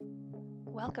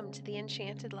Welcome to the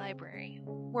Enchanted Library,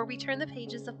 where we turn the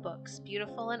pages of books,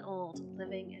 beautiful and old,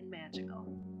 living and magical.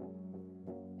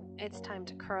 It's time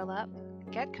to curl up,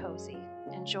 get cozy,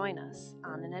 and join us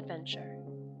on an adventure.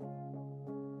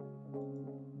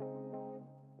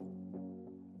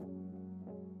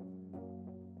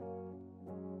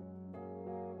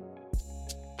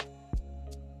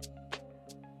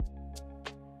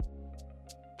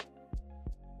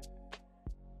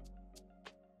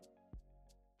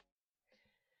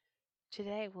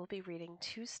 Today we'll be reading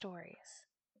two stories.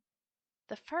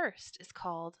 The first is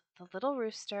called The Little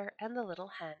Rooster and the Little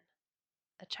Hen,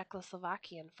 a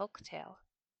Czechoslovakian folk tale.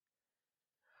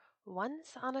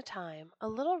 Once on a time, a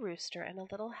little rooster and a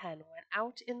little hen went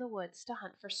out in the woods to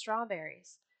hunt for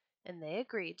strawberries, and they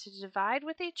agreed to divide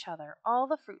with each other all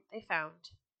the fruit they found.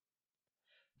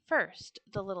 First,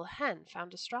 the little hen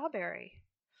found a strawberry.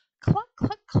 "Cluck,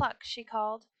 cluck, cluck," she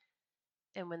called,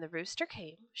 and when the rooster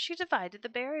came, she divided the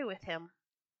berry with him.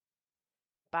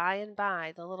 By and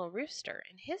by, the little rooster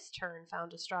in his turn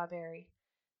found a strawberry,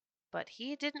 but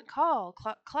he didn't call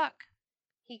 "cluck, cluck."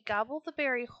 He gobbled the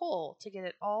berry whole to get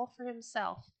it all for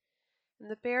himself, and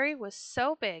the berry was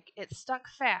so big it stuck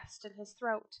fast in his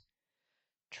throat.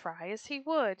 Try as he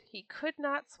would, he could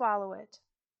not swallow it.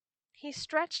 He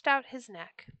stretched out his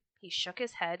neck, he shook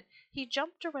his head, he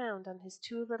jumped around on his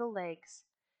two little legs,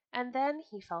 and then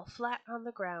he fell flat on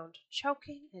the ground,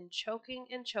 choking and choking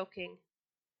and choking.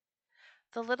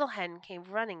 The little hen came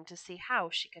running to see how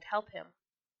she could help him.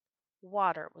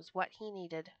 Water was what he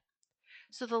needed.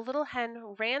 So the little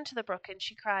hen ran to the brook and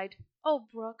she cried, "Oh,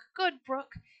 brook, good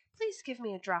brook, please give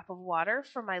me a drop of water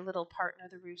for my little partner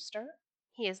the rooster.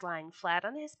 He is lying flat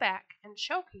on his back and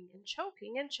choking and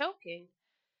choking and choking."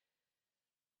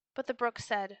 But the brook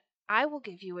said, "I will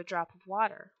give you a drop of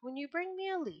water when you bring me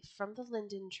a leaf from the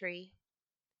linden tree."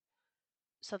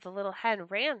 So the little hen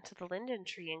ran to the linden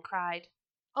tree and cried,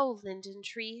 "Oh, linden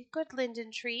tree, good linden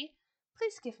tree,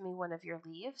 please give me one of your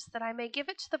leaves, that I may give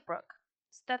it to the brook,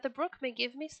 so that the brook may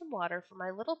give me some water for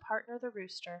my little partner the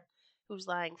rooster, who's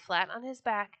lying flat on his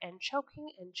back and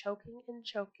choking and choking and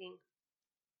choking."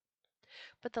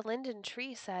 But the linden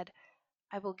tree said,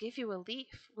 "I will give you a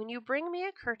leaf when you bring me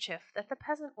a kerchief that the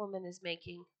peasant woman is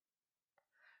making."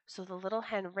 So the little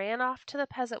hen ran off to the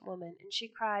peasant woman, and she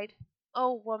cried,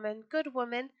 "Oh, woman, good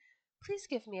woman, please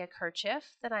give me a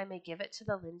kerchief, that I may give it to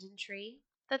the linden tree,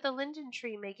 that the linden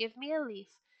tree may give me a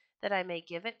leaf, that I may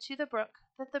give it to the brook,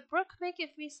 that the brook may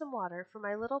give me some water for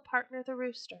my little partner the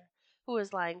rooster, who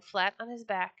is lying flat on his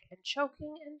back and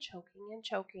choking and choking and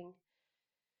choking."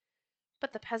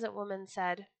 But the peasant woman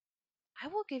said, "I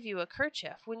will give you a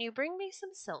kerchief when you bring me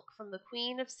some silk from the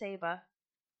Queen of Saba."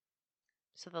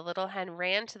 So the little hen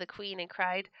ran to the queen and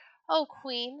cried, "Oh,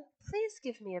 queen, please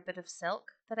give me a bit of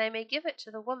silk, that I may give it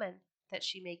to the woman, that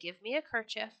she may give me a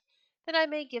kerchief, that I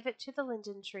may give it to the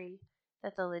linden tree,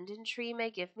 that the linden tree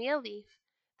may give me a leaf,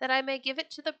 that I may give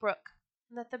it to the brook,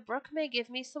 and that the brook may give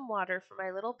me some water for my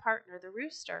little partner the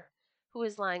rooster, who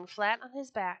is lying flat on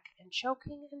his back and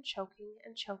choking and choking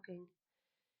and choking."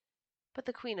 But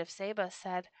the Queen of Saba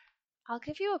said, "I'll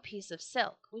give you a piece of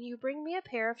silk when you bring me a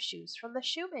pair of shoes from the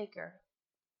shoemaker."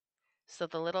 So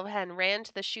the little hen ran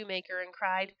to the shoemaker and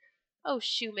cried, "Oh,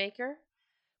 shoemaker,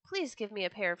 please give me a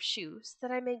pair of shoes,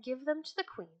 that I may give them to the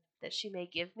queen, that she may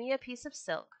give me a piece of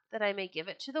silk, that I may give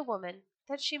it to the woman,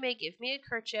 that she may give me a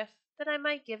kerchief, that I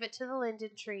might give it to the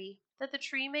linden tree, that the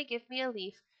tree may give me a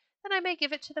leaf, that I may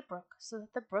give it to the brook, so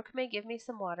that the brook may give me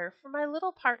some water for my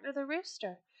little partner the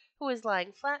rooster, who is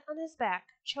lying flat on his back,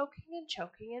 choking and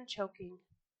choking and choking."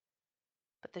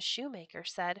 But the shoemaker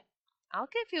said, "I'll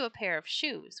give you a pair of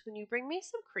shoes when you bring me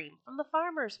some cream from the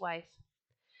farmer's wife."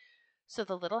 So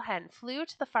the little hen flew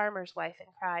to the farmer's wife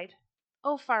and cried,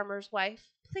 "Oh, farmer's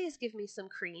wife, please give me some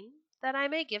cream, that I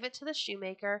may give it to the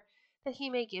shoemaker, that he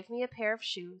may give me a pair of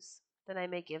shoes, that I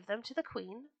may give them to the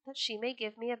queen, that she may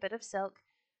give me a bit of silk,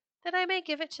 that I may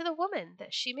give it to the woman,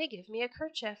 that she may give me a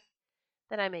kerchief,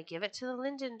 that I may give it to the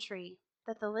linden tree,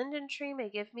 that the linden tree may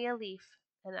give me a leaf,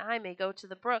 and I may go to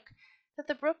the brook, that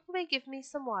the brook may give me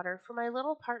some water for my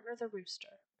little partner the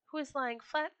rooster, who is lying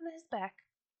flat on his back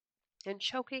and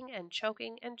choking and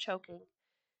choking and choking."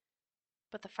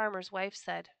 But the farmer's wife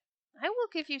said, "I will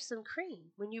give you some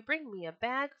cream when you bring me a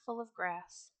bag full of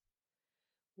grass."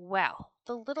 Well,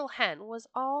 the little hen was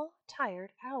all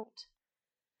tired out.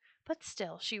 But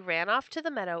still she ran off to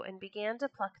the meadow and began to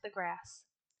pluck the grass.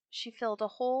 She filled a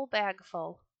whole bag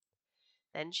full.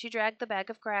 Then she dragged the bag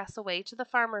of grass away to the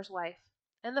farmer's wife,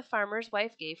 and the farmer's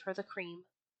wife gave her the cream.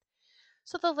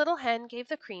 So the little hen gave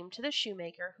the cream to the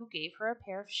shoemaker, who gave her a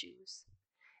pair of shoes.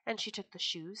 And she took the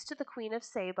shoes to the Queen of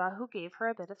Saba, who gave her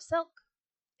a bit of silk.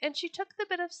 and she took the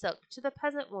bit of silk to the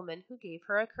peasant woman, who gave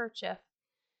her a kerchief.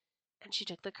 And she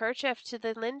took the kerchief to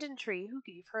the linden tree, who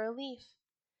gave her a leaf.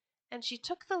 And she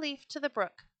took the leaf to the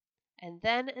brook, and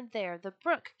then and there the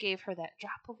brook gave her that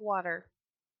drop of water.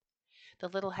 The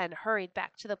little hen hurried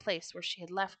back to the place where she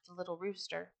had left the little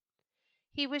rooster.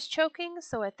 He was choking,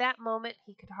 so at that moment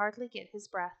he could hardly get his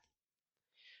breath.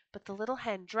 But the little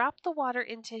hen dropped the water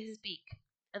into his beak,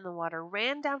 and the water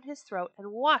ran down his throat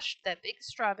and washed that big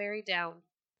strawberry down.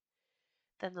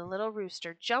 Then the little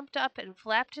rooster jumped up and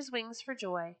flapped his wings for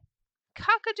joy.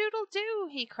 "Cock-a-doodle-doo!"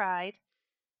 he cried.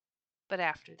 But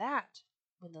after that,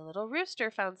 when the little rooster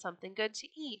found something good to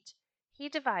eat, he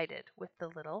divided with the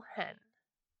little hen.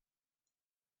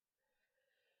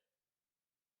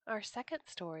 Our second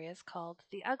story is called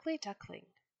The Ugly Duckling,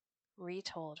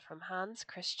 retold from Hans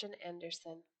Christian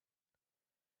Andersen.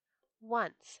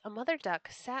 Once a mother duck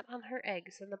sat on her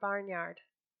eggs in the barnyard.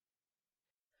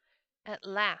 At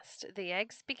last the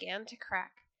eggs began to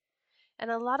crack,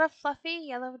 and a lot of fluffy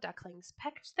yellow ducklings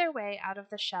pecked their way out of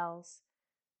the shells.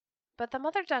 But the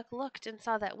mother duck looked and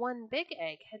saw that one big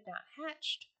egg had not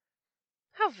hatched.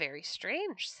 "How very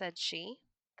strange," said she.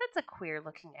 "That's a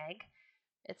queer-looking egg.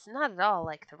 It's not at all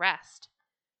like the rest."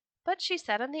 But she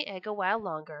sat on the egg a while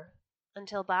longer,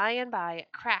 until by and by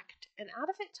it cracked, and out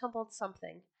of it tumbled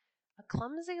something, a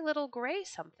clumsy little gray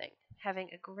something,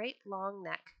 having a great long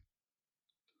neck.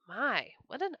 "My,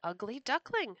 what an ugly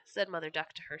duckling!" said Mother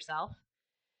Duck to herself.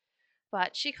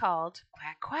 But she called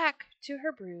 "Quack, quack" to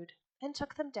her brood, and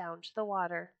took them down to the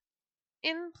water.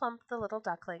 In plumped the little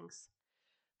ducklings.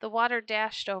 The water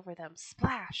dashed over them,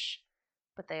 splash!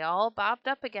 But they all bobbed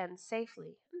up again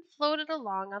safely, and floated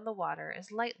along on the water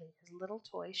as lightly as little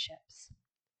toy ships.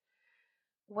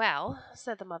 "Well,"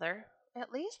 said the mother,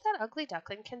 "at least that ugly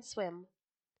duckling can swim."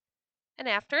 And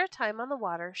after a time on the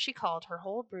water she called her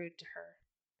whole brood to her.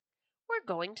 "We're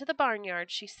going to the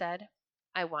barnyard," she said.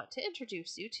 "I want to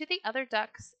introduce you to the other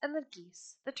ducks and the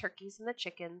geese, the turkeys and the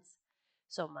chickens.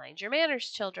 So mind your manners,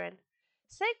 children.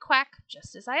 Say quack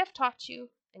just as I have taught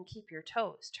you, and keep your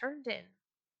toes turned in."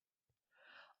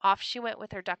 Off she went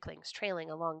with her ducklings trailing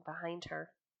along behind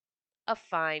her. "A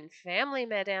fine family,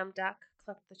 Madame Duck,"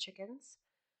 clucked the chickens.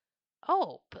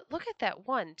 "Oh, but look at that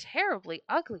one terribly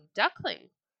ugly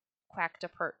duckling," quacked a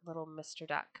pert little Mr.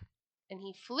 Duck. And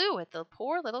he flew at the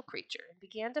poor little creature and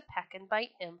began to peck and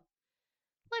bite him.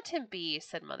 "Let him be,"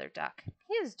 said Mother Duck.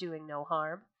 "He is doing no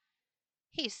harm."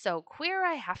 "He's so queer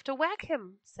I have to whack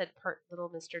him," said pert little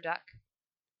Mr. Duck.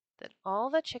 Then all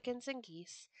the chickens and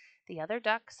geese, the other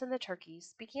ducks and the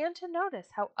turkeys began to notice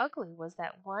how ugly was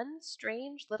that one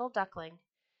strange little duckling,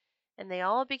 and they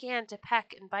all began to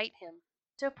peck and bite him,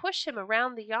 to push him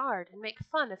around the yard and make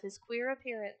fun of his queer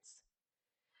appearance.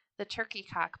 The turkey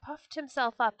cock puffed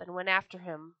himself up and went after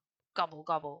him, gobble,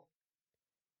 gobble.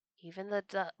 Even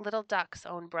the little duck's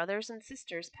own brothers and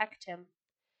sisters pecked him.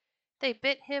 They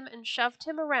bit him and shoved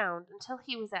him around until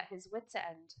he was at his wits'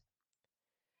 end.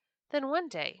 Then one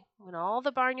day, when all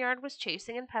the barnyard was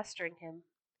chasing and pestering him,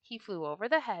 he flew over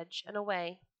the hedge and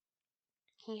away.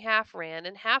 He half ran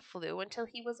and half flew until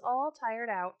he was all tired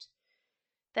out.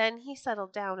 Then he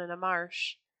settled down in a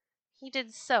marsh. He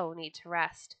did so need to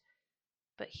rest.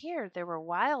 But here there were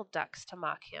wild ducks to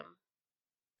mock him.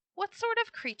 "What sort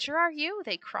of creature are you?"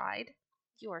 they cried.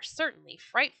 "You are certainly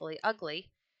frightfully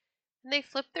ugly." And they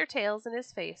flipped their tails in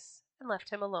his face and left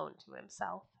him alone to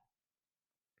himself.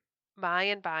 By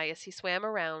and by, as he swam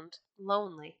around,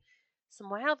 lonely, some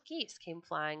wild geese came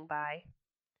flying by.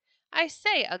 "I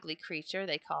say, ugly creature,"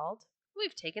 they called,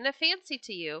 "we've taken a fancy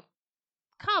to you.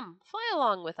 Come, fly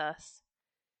along with us."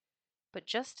 But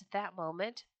just at that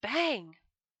moment, bang!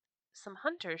 Some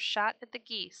hunters shot at the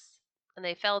geese, and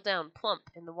they fell down plump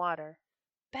in the water.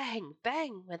 Bang,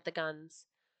 bang went the guns.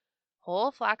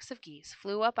 Whole flocks of geese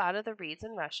flew up out of the reeds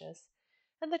and rushes,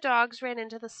 and the dogs ran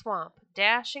into the swamp,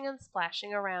 dashing and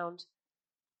splashing around.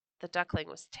 The duckling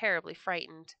was terribly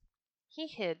frightened. He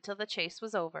hid till the chase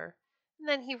was over, and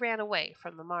then he ran away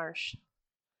from the marsh.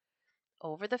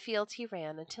 Over the fields he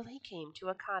ran until he came to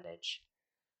a cottage.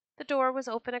 The door was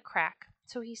open a crack,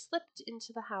 so he slipped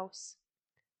into the house.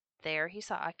 There he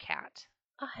saw a cat,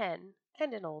 a hen,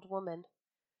 and an old woman.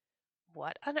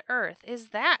 "What on earth is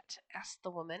that?" asked the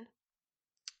woman.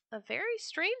 "A very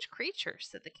strange creature,"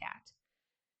 said the cat.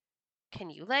 "Can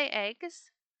you lay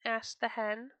eggs?" asked the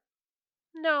hen.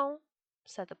 "No,"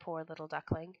 said the poor little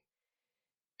duckling.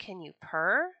 "Can you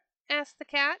purr?" asked the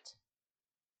cat.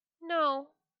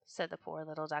 "No," said the poor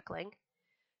little duckling.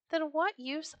 "Then what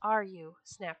use are you?"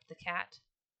 snapped the cat.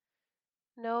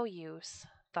 No use,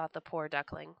 thought the poor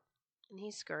duckling, and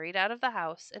he scurried out of the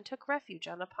house and took refuge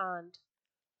on a pond.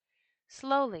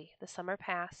 Slowly the summer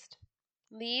passed.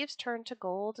 Leaves turned to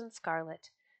gold and scarlet,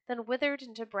 then withered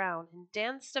into brown and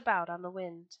danced about on the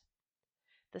wind.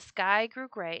 The sky grew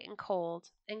gray and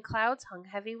cold, and clouds hung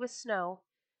heavy with snow.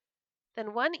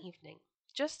 Then one evening,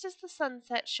 just as the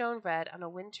sunset shone red on a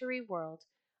wintry world,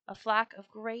 a flock of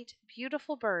great,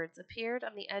 beautiful birds appeared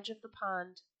on the edge of the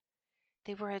pond.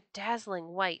 They were a dazzling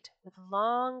white, with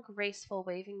long, graceful,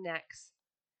 waving necks.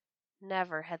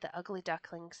 Never had the ugly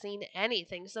duckling seen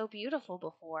anything so beautiful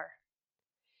before.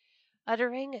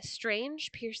 Uttering a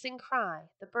strange, piercing cry,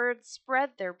 the birds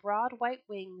spread their broad white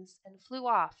wings and flew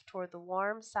off toward the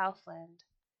warm southland.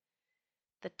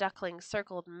 The duckling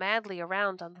circled madly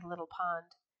around on the little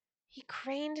pond. He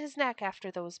craned his neck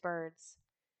after those birds.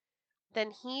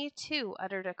 Then he, too,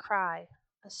 uttered a cry,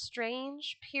 a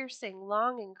strange, piercing,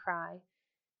 longing cry.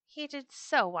 He did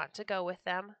so want to go with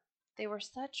them. They were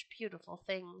such beautiful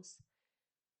things.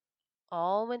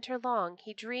 All winter long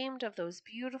he dreamed of those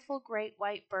beautiful great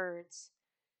white birds.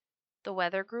 The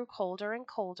weather grew colder and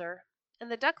colder,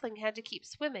 and the duckling had to keep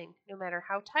swimming, no matter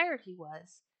how tired he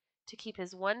was, to keep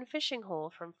his one fishing hole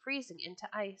from freezing into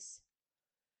ice.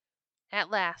 At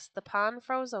last the pond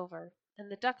froze over,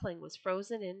 and the duckling was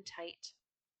frozen in tight.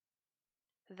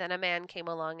 Then a man came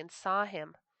along and saw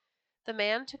him. The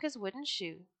man took his wooden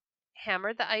shoe,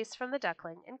 hammered the ice from the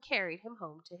duckling, and carried him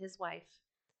home to his wife.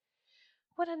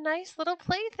 "What a nice little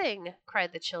plaything!"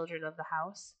 cried the children of the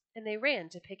house, and they ran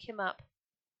to pick him up.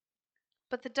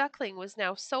 But the duckling was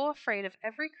now so afraid of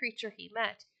every creature he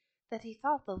met that he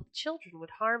thought the children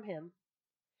would harm him.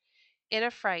 In a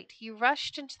fright he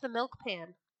rushed into the milk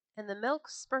pan, and the milk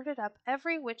spurted up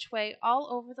every which way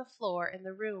all over the floor in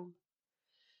the room.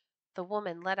 The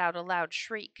woman let out a loud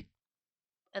shriek,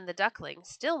 and the duckling,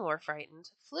 still more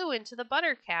frightened, flew into the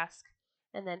butter cask,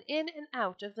 and then in and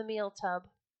out of the meal tub.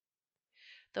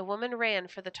 The woman ran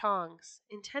for the tongs,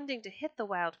 intending to hit the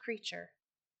wild creature,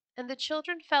 and the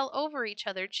children fell over each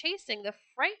other, chasing the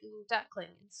frightened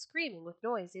duckling and screaming with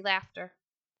noisy laughter.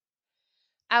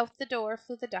 Out the door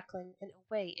flew the duckling and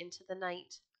away into the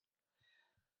night.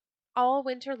 All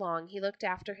winter long he looked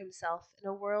after himself in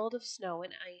a world of snow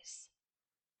and ice.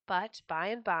 But by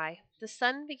and by the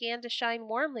sun began to shine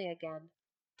warmly again,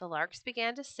 the larks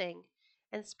began to sing,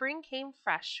 and spring came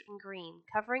fresh and green,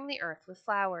 covering the earth with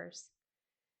flowers.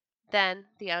 Then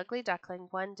the ugly duckling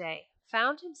one day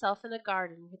found himself in a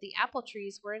garden where the apple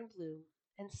trees were in bloom,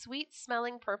 and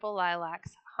sweet-smelling purple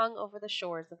lilacs hung over the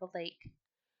shores of a lake.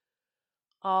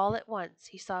 All at once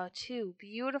he saw two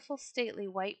beautiful, stately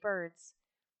white birds,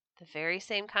 the very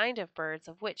same kind of birds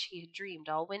of which he had dreamed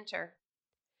all winter.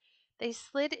 They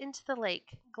slid into the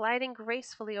lake, gliding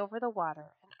gracefully over the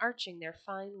water and arching their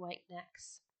fine white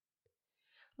necks.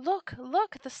 "Look,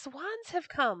 look, the swans have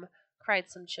come!" cried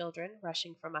some children,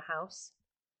 rushing from a house.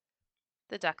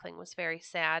 The duckling was very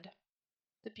sad.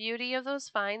 The beauty of those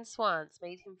fine swans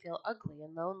made him feel ugly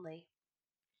and lonely.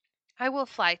 "I will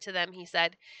fly to them," he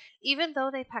said, "even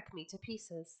though they peck me to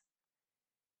pieces."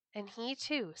 And he,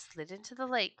 too, slid into the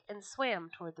lake and swam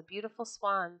toward the beautiful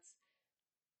swans.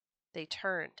 They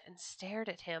turned and stared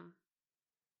at him.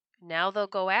 "Now they'll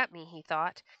go at me," he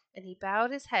thought, and he bowed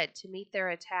his head to meet their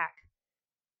attack.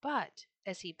 But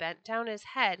as he bent down his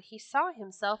head, he saw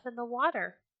himself in the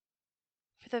water.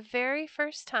 For the very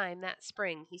first time that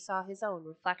spring he saw his own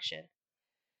reflection.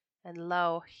 And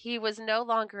lo, he was no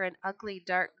longer an ugly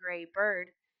dark gray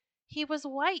bird. He was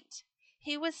white.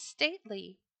 He was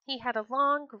stately. He had a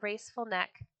long, graceful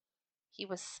neck. He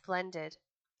was splendid.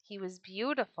 He was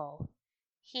beautiful.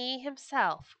 He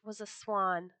himself was a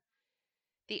swan.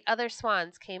 The other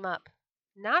swans came up,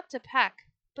 not to peck,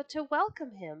 but to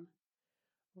welcome him.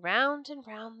 Round and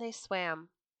round they swam.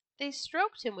 They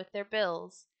stroked him with their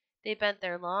bills. They bent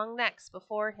their long necks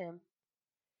before him.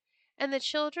 And the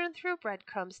children threw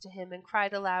breadcrumbs to him and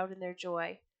cried aloud in their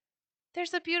joy,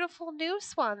 "There's a beautiful new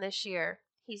swan this year.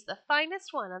 He's the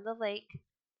finest one on the lake."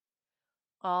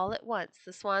 All at once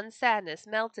the swan's sadness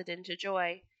melted into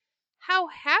joy. "How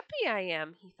happy I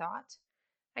am!" he thought.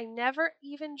 "I never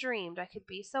even dreamed I could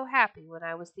be so happy when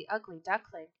I was the ugly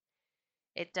duckling.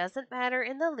 It doesn't matter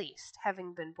in the least,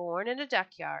 having been born in a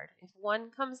duckyard, if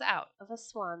one comes out of a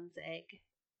swan's egg."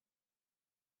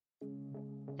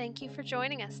 Thank you for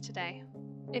joining us today.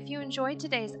 If you enjoyed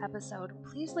today's episode,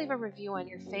 please leave a review on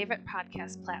your favorite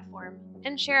podcast platform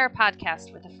and share our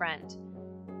podcast with a friend.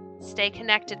 Stay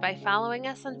connected by following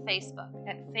us on Facebook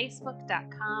at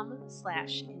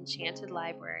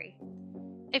facebook.com/enchantedlibrary.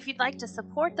 If you'd like to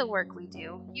support the work we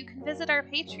do, you can visit our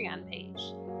Patreon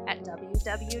page at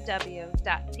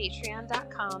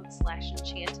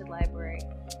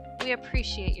www.patreon.com/enchantedlibrary. We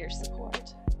appreciate your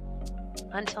support.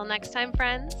 Until next time,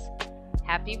 friends,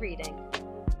 Happy reading!